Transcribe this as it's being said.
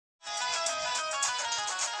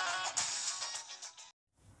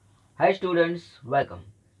Hi students, welcome.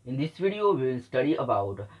 In this video we will study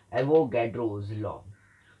about Avogadro's law.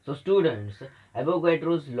 So students,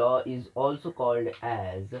 Avogadro's law is also called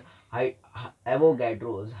as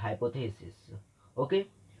Avogadro's hypothesis. Okay?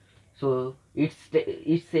 So it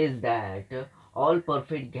says that all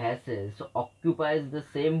perfect gases occupies the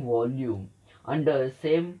same volume under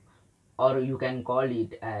same, or you can call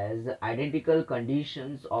it as identical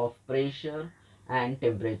conditions of pressure and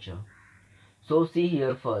temperature. So see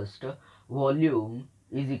here first, volume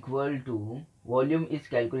is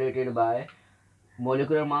calculated by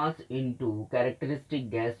molecular mass into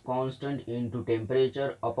characteristic gas constant into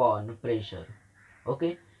temperature upon pressure.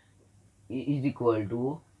 Okay, is equal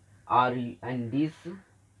to R, and this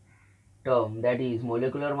term, that is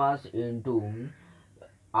molecular mass into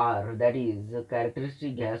R, that is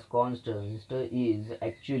characteristic gas constant, is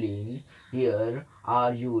actually here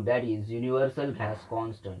Ru, that is universal gas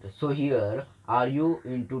constant. So here Ru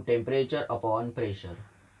into temperature upon pressure.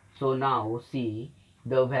 So now see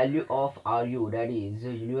the value of Ru, that is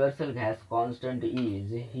universal gas constant,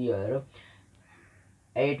 is here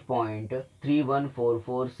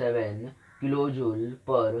 8.31447 kilojoule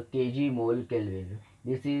per kg mole Kelvin.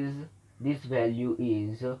 This value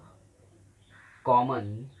is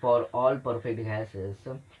common for all perfect gases,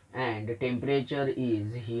 and temperature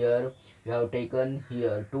is here we have taken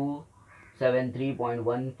here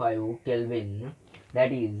 273.15 Kelvin,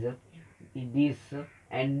 that is this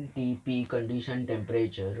NTP condition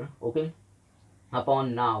temperature. Okay,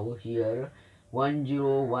 upon now here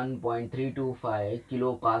 101.325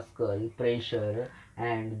 kilopascal pressure,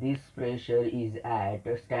 and this pressure is at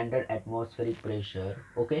standard atmospheric pressure.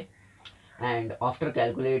 Okay, and after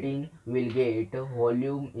calculating we'll get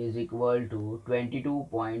volume is equal to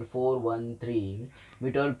 22.413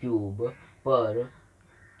 meter cube per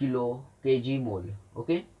kg mole.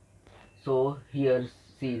 Okay, so here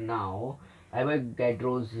see now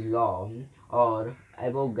Avogadro's law, or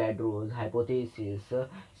Avogadro's hypothesis,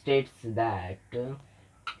 states that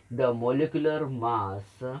the molecular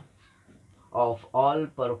mass of all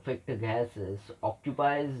perfect gases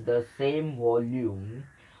occupies the same volume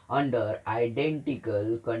under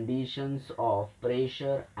identical conditions of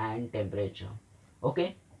pressure and temperature.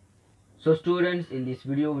 Okay, so students, in this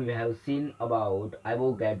video we have seen about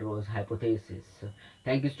Avogadro's hypothesis.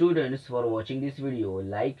 Thank you students for watching this video.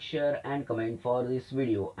 Like, share and comment for this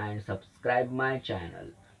video and subscribe my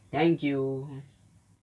channel. Thank you.